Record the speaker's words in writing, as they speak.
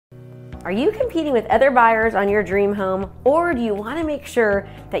Are you competing with other buyers on your dream home, or do you want to make sure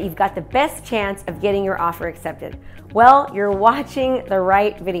that you've got the best chance of getting your offer accepted? Well, you're watching the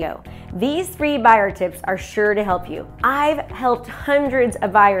right video. These 3 buyer tips are sure to help you. I've helped hundreds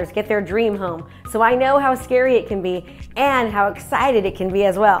of buyers get their dream home, so I know how scary it can be and how excited it can be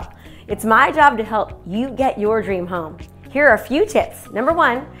as well. It's my job to help you get your dream home. Here are a few tips. Number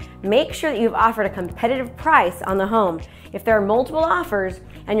 1, make sure that you've offered a competitive price on the home. If there are multiple offers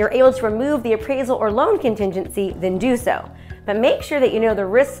and you're able to remove the appraisal or loan contingency, then do so. But make sure that you know the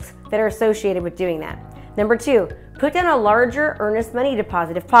risks that are associated with doing that. Number 2, put down a larger earnest money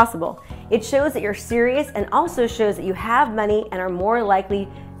deposit if possible. It shows that you're serious and also shows that you have money and are more likely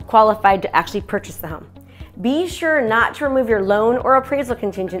qualified to actually purchase the home. Be sure not to remove your loan or appraisal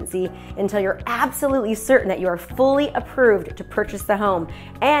contingency until you're absolutely certain that you are fully approved to purchase the home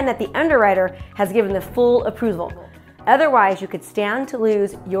and that the underwriter has given the full approval. Otherwise, you could stand to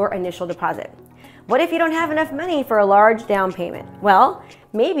lose your initial deposit. What if you don't have enough money for a large down payment? Well,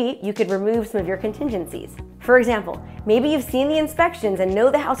 maybe you could remove some of your contingencies. For example, maybe you've seen the inspections and know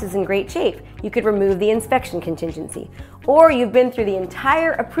the house is in great shape. You could remove the inspection contingency. Or you've been through the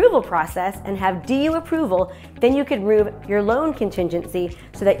entire approval process and have DU approval, then you could remove your loan contingency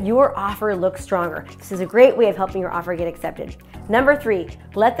so that your offer looks stronger. This is a great way of helping your offer get accepted. Number 3,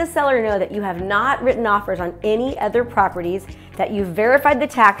 let the seller know that you have not written offers on any other properties, that you've verified the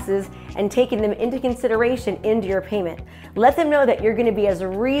taxes and taken them into consideration into your payment. Let them know that you're going to be as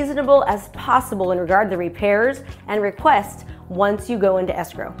reasonable as possible in regard to the repairs and requests once you go into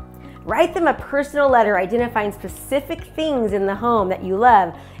escrow. Write them a personal letter identifying specific things in the home that you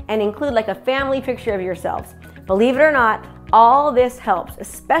love and include like a family picture of yourselves. Believe it or not, all this helps,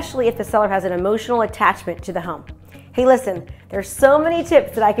 especially if the seller has an emotional attachment to the home. Hey, listen, there's so many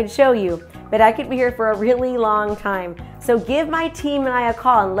tips that I could show you, but I could be here for a really long time. So give my team and I a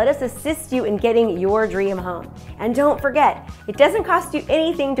call and let us assist you in getting your dream home. And don't forget, it doesn't cost you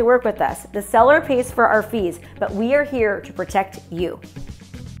anything to work with us. The seller pays for our fees, but we are here to protect you.